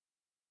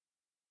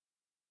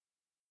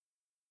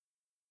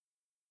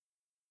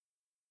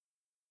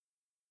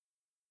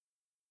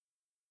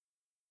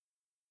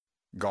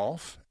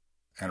golf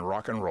and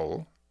rock and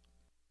roll.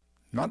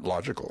 Not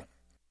logical,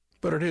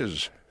 but it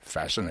is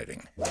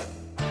fascinating.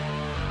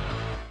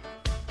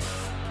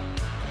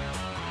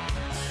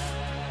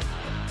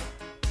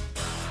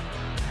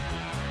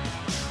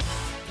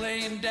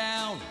 Laying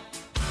down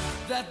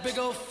that big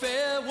old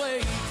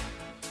fairway.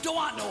 Don't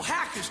want no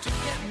hackers to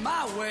get in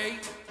my way.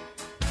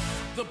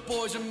 The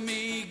boys and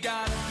me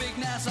got a big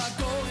NASA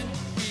going.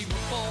 We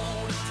were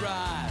born to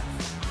drive.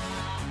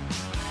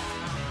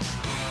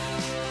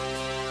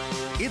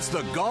 It's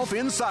the Golf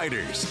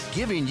Insiders,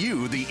 giving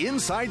you the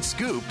inside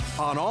scoop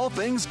on all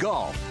things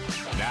golf.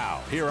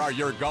 Now, here are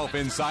your Golf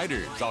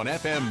Insiders on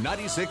FM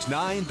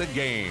 96.9 The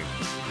Game.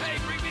 Hey,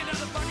 bring me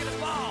another bucket of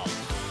balls.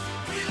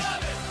 We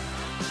love it.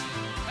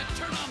 And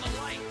turn on the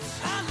lights.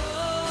 I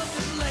love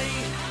to play.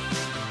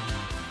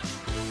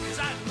 'Cause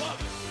I love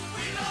it.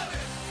 We love it.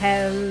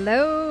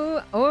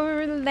 Hello,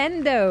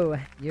 Orlando.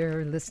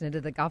 You're listening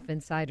to the Golf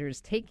Insiders,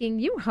 taking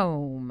you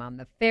home on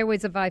the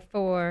fairways of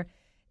I-4.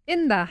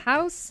 In the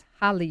house,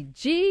 Holly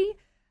G,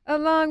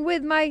 along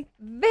with my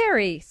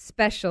very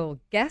special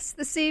guest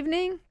this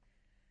evening,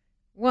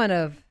 one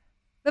of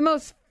the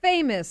most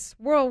famous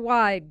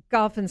worldwide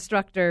golf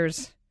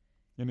instructors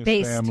in his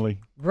based family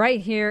right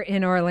here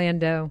in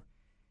Orlando.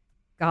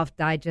 Golf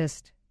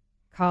Digest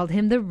called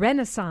him the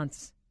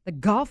Renaissance, the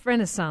golf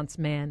Renaissance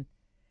man.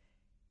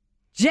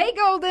 Jay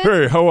Golden.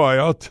 Hey, how are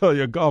you? I'll tell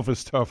you, golf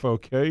is tough,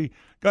 okay?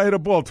 Guy hit a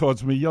ball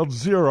towards me, yelled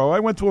 0. I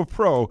went to a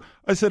pro.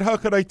 I said, how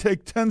could I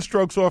take 10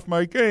 strokes off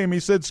my game? He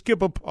said,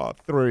 skip a par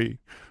 3.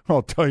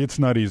 I'll tell you, it's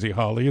not easy,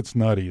 Holly. It's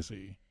not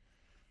easy.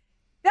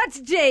 That's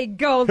Jay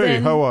Golden. Hey,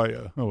 how are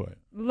you?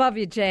 Love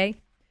you, Jay.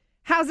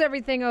 How's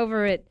everything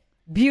over at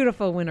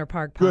beautiful Winter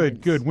Park Pines?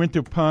 Good.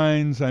 Winter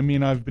Pines. I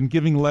mean, I've been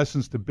giving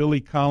lessons to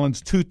Billy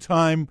Collins,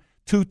 two-term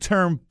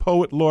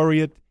poet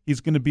laureate.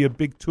 He's going to be a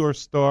big tour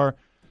star.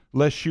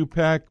 Les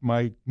Shupak,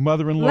 my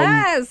mother-in-law.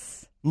 Les!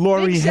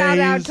 Lori Big Hayes. shout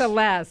out to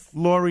Les.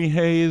 Lori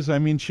Hayes. I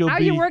mean, she'll How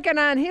be... are you working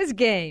on his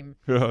game?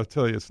 I'll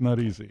tell you, it's not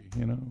easy,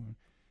 you know.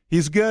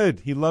 He's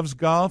good. He loves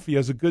golf. He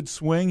has a good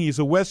swing. He's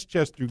a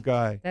Westchester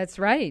guy. That's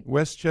right.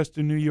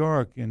 Westchester, New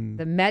York. And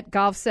the Met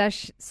Golf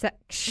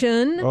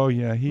Section. Oh,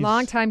 yeah. He's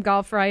longtime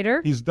golf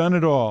writer. He's done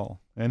it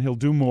all, and he'll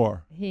do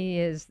more. He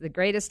is the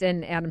greatest.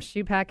 And Adam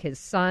Shupak, his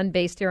son,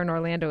 based here in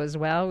Orlando as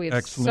well. We have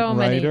excellent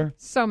writer.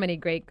 so many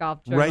great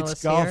golf journalists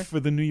Writes golf here. for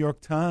the New York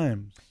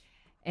Times.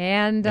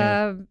 And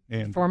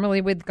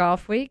formerly with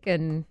GolfWeek,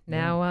 and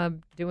now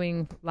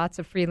doing lots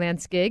of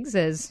freelance gigs,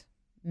 as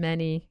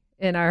many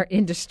in our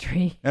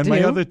industry and do.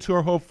 My other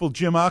tour hopeful,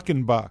 Jim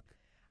Achenbach.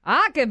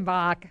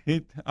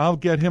 I'll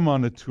get him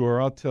on the tour.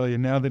 I'll tell you,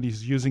 now that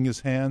he's using his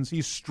hands,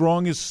 he's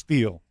strong as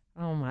steel.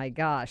 Oh, my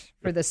gosh.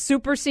 For the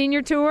Super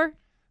Senior Tour?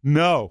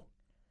 No.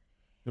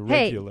 The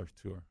regular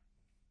tour.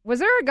 Was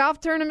there a golf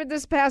tournament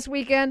this past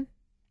weekend?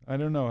 I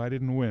don't know. I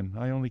didn't win.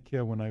 I only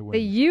care when I win. The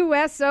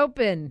U.S.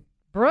 Open.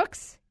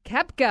 Brooks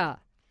Koepka.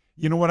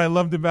 You know what I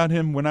loved about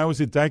him? When I was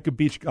at Dyker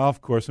Beach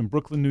Golf Course in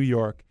Brooklyn, New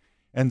York,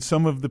 and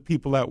some of the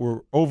people that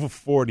were over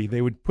 40,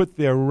 they would put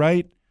their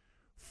right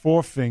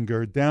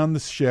forefinger down the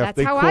shaft.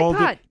 That's how I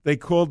putt. They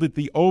called it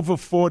the over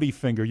 40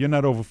 finger. You're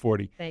not over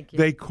 40. Thank you.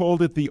 They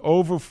called it the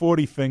over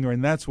 40 finger,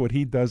 and that's what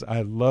he does.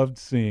 I loved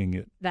seeing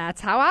it.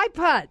 That's how I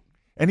putt.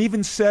 And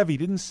even Seve.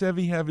 Didn't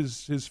Seve have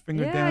his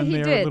finger down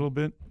there a little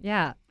bit?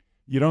 Yeah.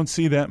 You don't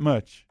see that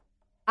much.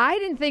 I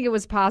didn't think it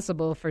was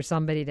possible for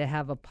somebody to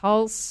have a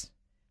pulse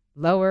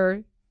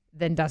lower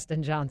than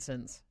Dustin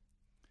Johnson's.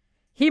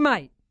 He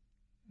might.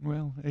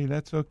 Well, hey,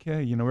 that's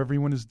okay. You know,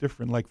 everyone is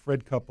different. Like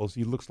Fred Couples,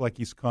 he looks like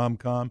he's calm,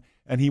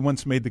 and he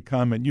once made the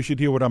comment, you should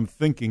hear what I'm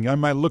thinking. I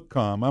might look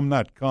calm. I'm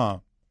not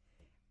calm.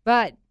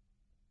 But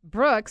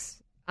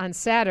Brooks, on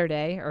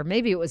Saturday, or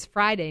maybe it was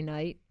Friday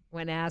night,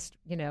 when asked,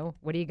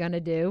 what are you going to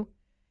do?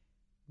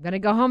 I'm going to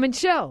go home and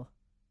chill.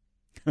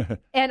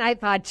 And I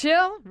thought,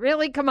 chill?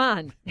 Really? Come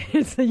on.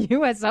 It's the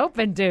U.S.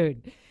 Open,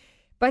 dude.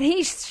 But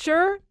he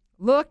sure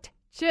looked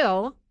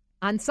chill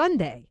on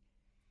Sunday.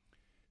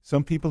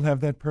 Some people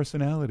have that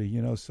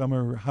personality. Some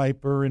are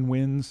hyper and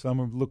win.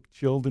 Some look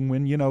chilled and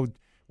win.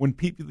 When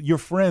your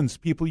friends,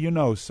 people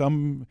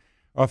some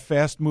are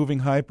fast-moving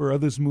hyper,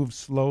 others move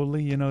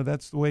slowly.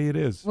 That's the way it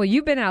is. Well,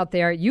 you've been out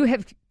there. You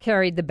have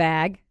carried the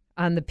bag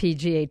on the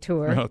PGA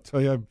Tour. I'll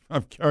tell you,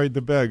 I've carried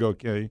the bag,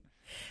 okay.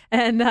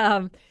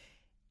 And,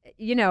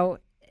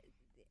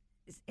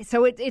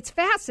 so it's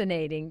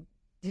fascinating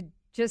to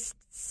just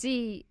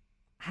see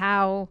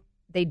how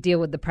they deal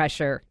with the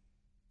pressure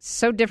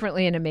so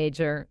differently in a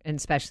major, and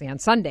especially on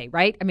Sunday,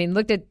 right? I mean,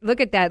 look at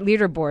that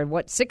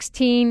leaderboard.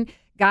 16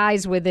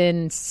 guys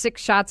within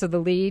 6 shots of the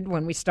lead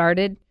when we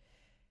started.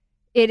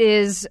 It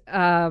is,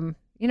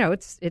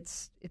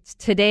 it's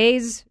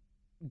today's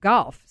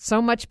golf.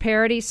 So much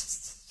parity.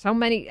 So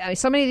many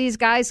of these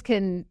guys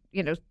can,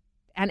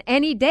 on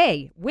any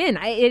day win.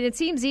 It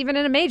seems even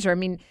in a major. I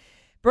mean,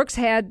 Brooks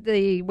had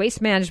the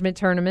waste management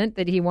tournament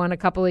that he won a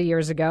couple of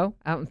years ago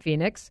out in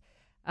Phoenix.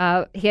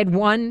 He had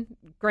one.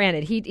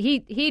 Granted,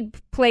 he'd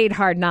played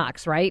hard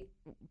knocks, right?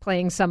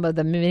 Playing some of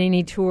the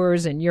mini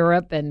tours in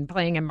Europe and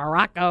playing in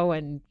Morocco,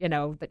 and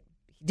but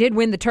Did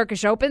win the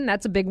Turkish Open.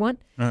 That's a big one.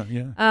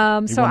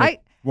 Yeah. So I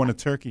won a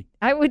turkey.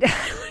 I would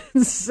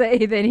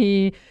say that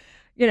he,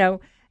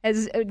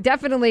 as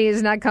definitely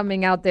is not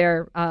coming out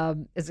there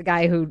as a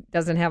guy who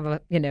doesn't have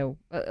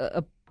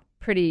a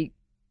pretty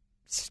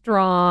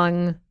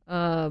strong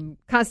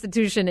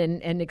constitution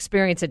and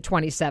experience at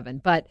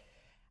 27. But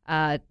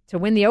to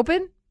win the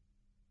Open,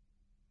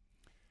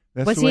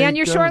 was he on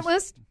your short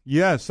list?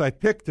 Yes, I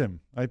picked him.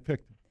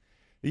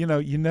 You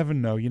never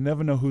know. You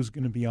never know who's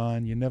going to be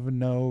on. You never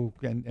know.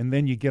 And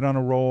then you get on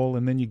a roll,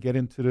 and then you get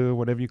into the,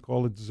 whatever you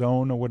call it,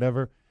 zone or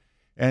whatever.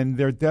 And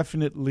there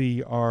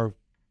definitely are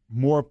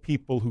more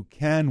people who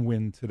can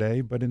win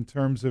today. But in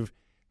terms of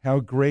how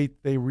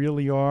great they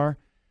really are,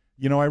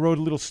 I wrote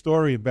a little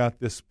story about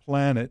this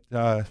planet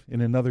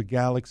in another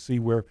galaxy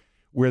where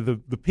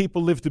the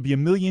people live to be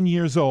 1 million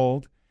years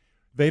old.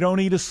 They don't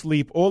eat or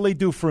sleep. All they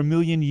do for 1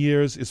 million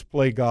years is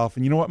play golf.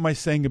 And you know what my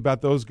saying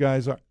about those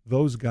guys are?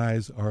 Those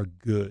guys are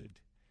good.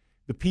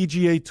 The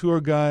PGA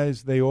Tour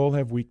guys, they all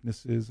have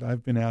weaknesses.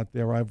 I've been out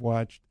there. I've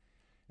watched.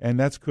 And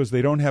that's because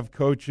they don't have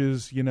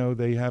coaches.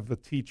 They have a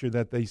teacher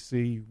that they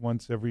see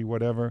once every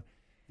whatever.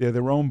 They're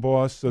their own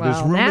boss, so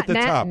there's room at the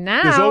top.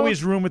 There's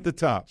always room at the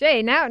top.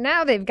 Jay,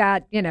 now they've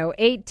got,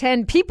 8,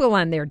 10 people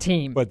on their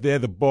team. But they're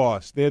the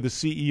boss. They're the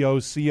CEO,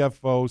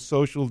 CFO,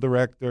 social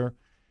director.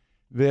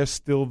 They're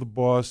still the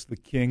boss, the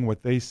king.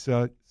 What they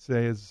say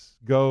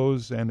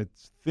goes, and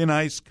it's Thin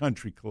Ice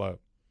Country Club.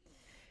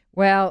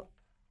 Well,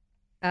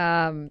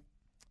 were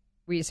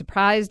you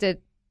surprised at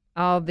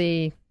all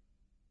the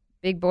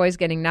big boys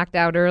getting knocked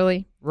out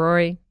early?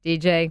 Rory,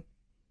 DJ,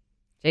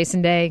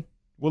 Jason Day,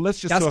 well, let's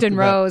just Justin talk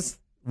about Rose.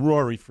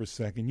 Rory for a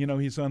second.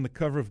 He's on the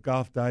cover of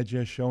Golf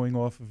Digest showing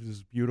off of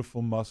his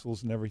beautiful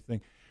muscles and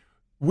everything.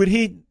 Would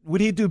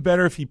he do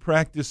better if he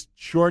practiced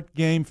short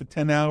game for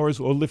 10 hours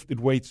or lifted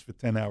weights for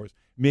 10 hours?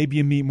 Maybe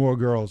you meet more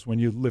girls when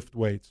you lift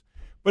weights.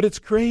 But it's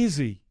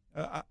crazy.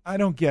 I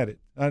don't get it.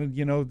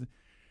 The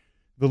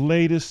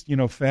latest,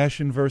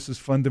 fashion versus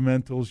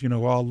fundamentals,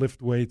 I'll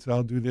lift weights,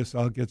 I'll do this,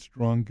 I'll get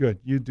strong. Good.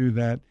 You do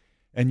that.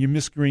 And you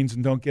miss greens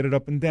and don't get it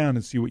up and down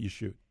and see what you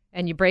shoot.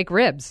 And you break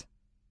ribs.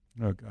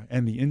 Oh, God.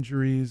 And the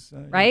injuries.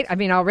 Right? I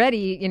mean,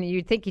 already,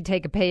 you'd think he'd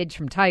take a page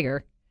from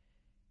Tiger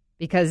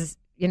because,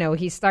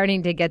 he's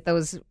starting to get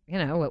those,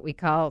 what we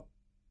call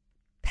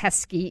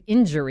pesky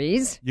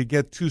injuries. You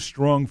get too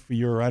strong for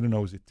your,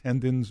 is it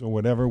tendons or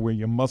whatever, where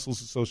your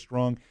muscles are so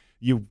strong.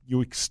 You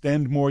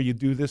extend more, you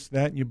do this,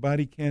 that, and your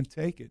body can't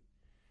take it.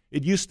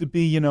 It used to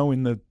be, in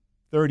the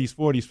 30s,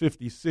 40s,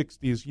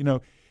 50s,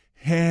 60s,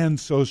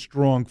 hands so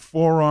strong,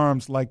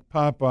 forearms like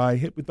Popeye,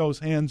 hit with those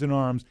hands and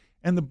arms,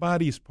 and the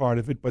body's part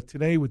of it. But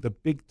today with the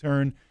big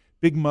turn,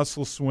 big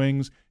muscle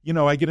swings,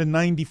 I get a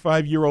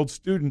 95-year-old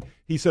student.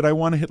 He said, I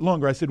want to hit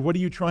longer. I said, what are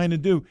you trying to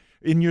do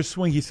in your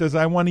swing? He says,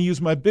 I want to use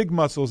my big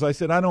muscles. I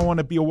said, I don't want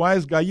to be a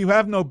wise guy. You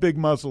have no big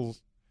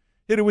muscles.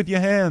 Hit it with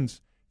your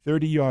hands.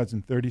 30 yards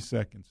in 30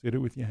 seconds. Hit it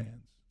with your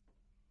hands.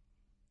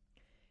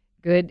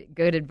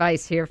 Good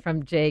advice here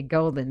from Jay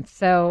Golden.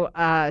 So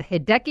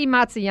Hideki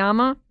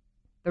Matsuyama,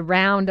 the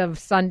round of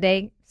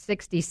Sunday,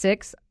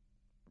 66,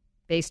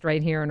 based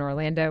right here in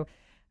Orlando.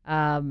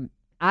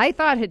 I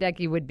thought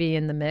Hideki would be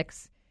in the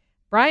mix.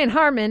 Brian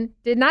Harmon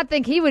did not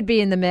think he would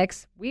be in the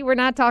mix. We were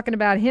not talking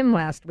about him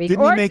last week.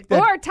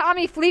 Or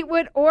Tommy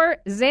Fleetwood or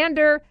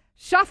Xander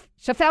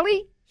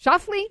Schauffele.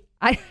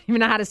 I don't even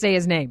know how to say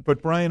his name.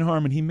 But Brian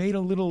Harmon, he made a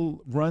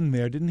little run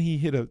there. Didn't he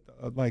hit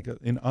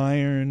an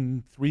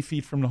iron 3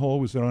 feet from the hole?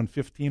 Was it on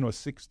 15 or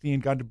 16?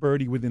 Got to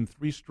birdie within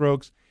 3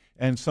 strokes,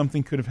 and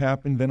something could have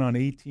happened. Then on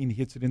 18, he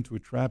hits it into a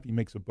trap. He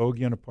makes a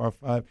bogey on a par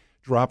 5,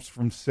 drops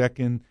from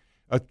second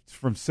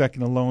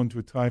alone to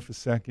a tie for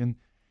second.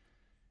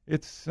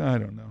 I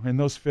don't know. And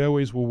those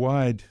fairways were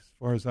wide as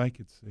far as I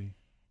could see.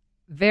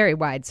 Very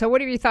wide. So what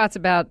are your thoughts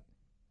about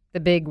the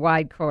big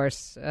wide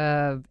course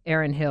of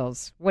Erin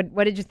Hills?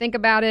 What did you think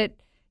about it?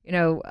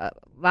 A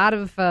lot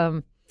of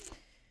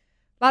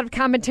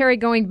commentary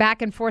going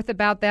back and forth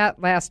about that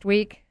last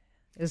week,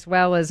 as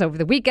well as over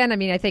the weekend. I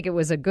mean, I think it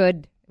was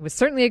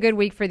certainly a good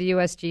week for the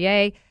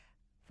USGA.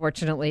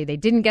 Fortunately, they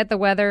didn't get the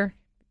weather.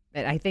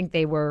 I think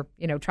they were,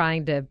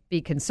 trying to be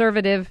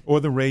conservative. Or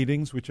the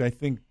ratings, which I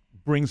think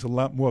brings a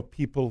lot more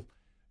people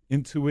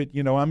into it.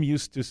 I'm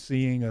used to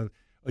seeing a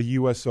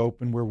U.S.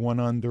 Open where 1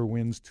 under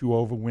wins, 2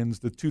 over wins.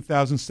 The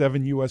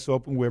 2007 U.S.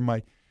 Open where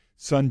my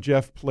son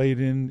Jeff played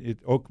in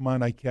at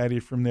Oakmont, I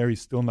caddied from there.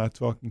 He's still not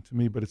talking to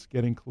me, but it's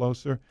getting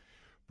closer.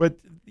 But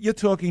you're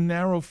talking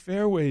narrow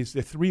fairways.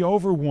 They're 3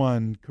 over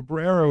 1.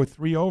 Cabrera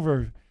 3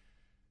 over.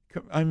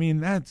 I mean,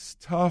 that's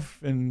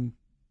tough, and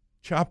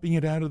chopping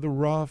it out of the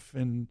rough.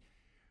 And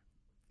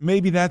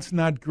maybe that's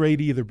not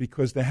great either,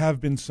 because there have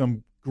been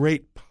some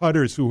great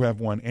putters who have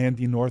won.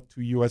 Andy North,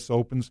 2 U.S.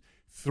 Opens,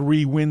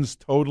 3 wins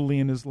totally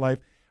in his life.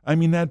 I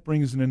mean, that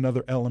brings in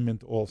another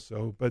element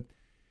also. But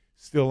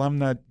still, I'm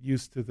not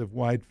used to the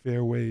wide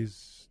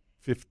fairways,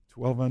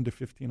 12 under,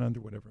 15 under,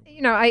 whatever.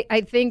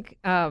 I think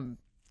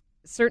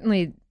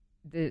certainly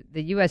the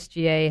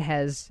USGA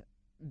has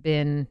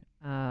been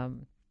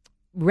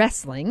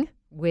wrestling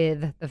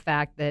with the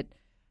fact that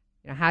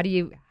How do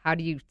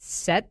you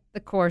set the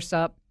course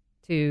up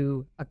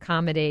to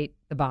accommodate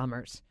the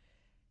bombers?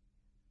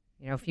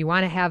 If you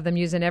want to have them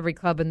using every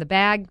club in the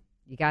bag,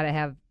 you got to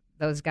have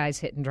those guys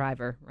hitting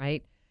driver,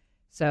 right?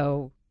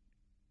 So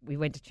we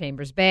went to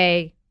Chambers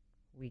Bay.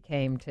 We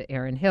came to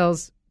Erin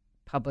Hills,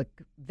 public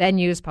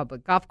venues,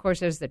 public golf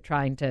courses. They're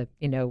trying to,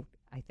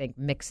 I think,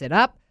 mix it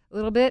up a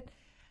little bit.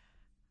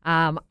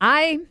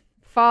 I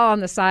fall on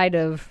the side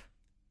of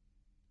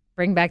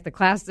bring back the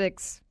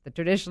classics, the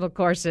traditional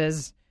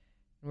courses.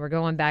 We're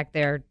going back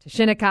there to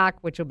Shinnecock,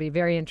 which will be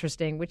very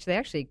interesting, which they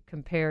actually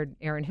compared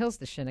Erin Hills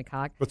to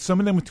Shinnecock. But some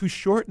of them are too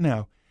short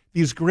now.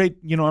 These great,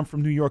 I'm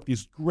from New York,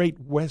 these great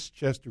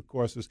Westchester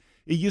courses.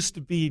 It used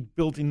to be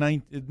built in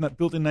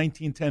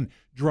 1910,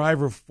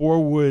 driver,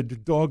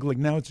 four-wood, dogleg.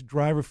 Now it's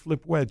driver,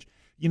 flip wedge.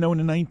 In the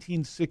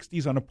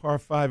 1960s on a par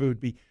 5, it would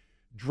be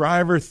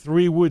driver,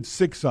 3-wood,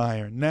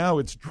 6-iron. Now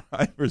it's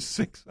driver,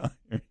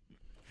 6-iron.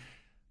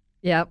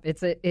 Yep,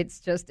 it's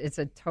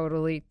a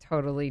totally,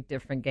 totally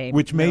different game.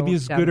 Which maybe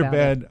is good or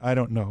bad, I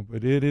don't know,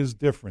 but it is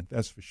different,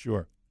 that's for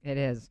sure. It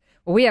is.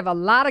 Well, we have a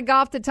lot of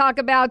golf to talk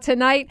about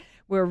tonight.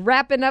 We're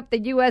wrapping up the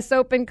U.S.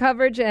 Open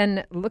coverage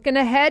and looking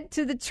ahead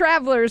to the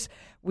Travelers.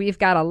 We've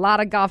got a lot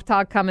of golf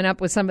talk coming up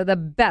with some of the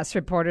best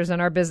reporters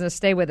in our business.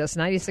 Stay with us.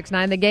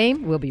 96.9 The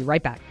Game. We'll be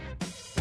right back.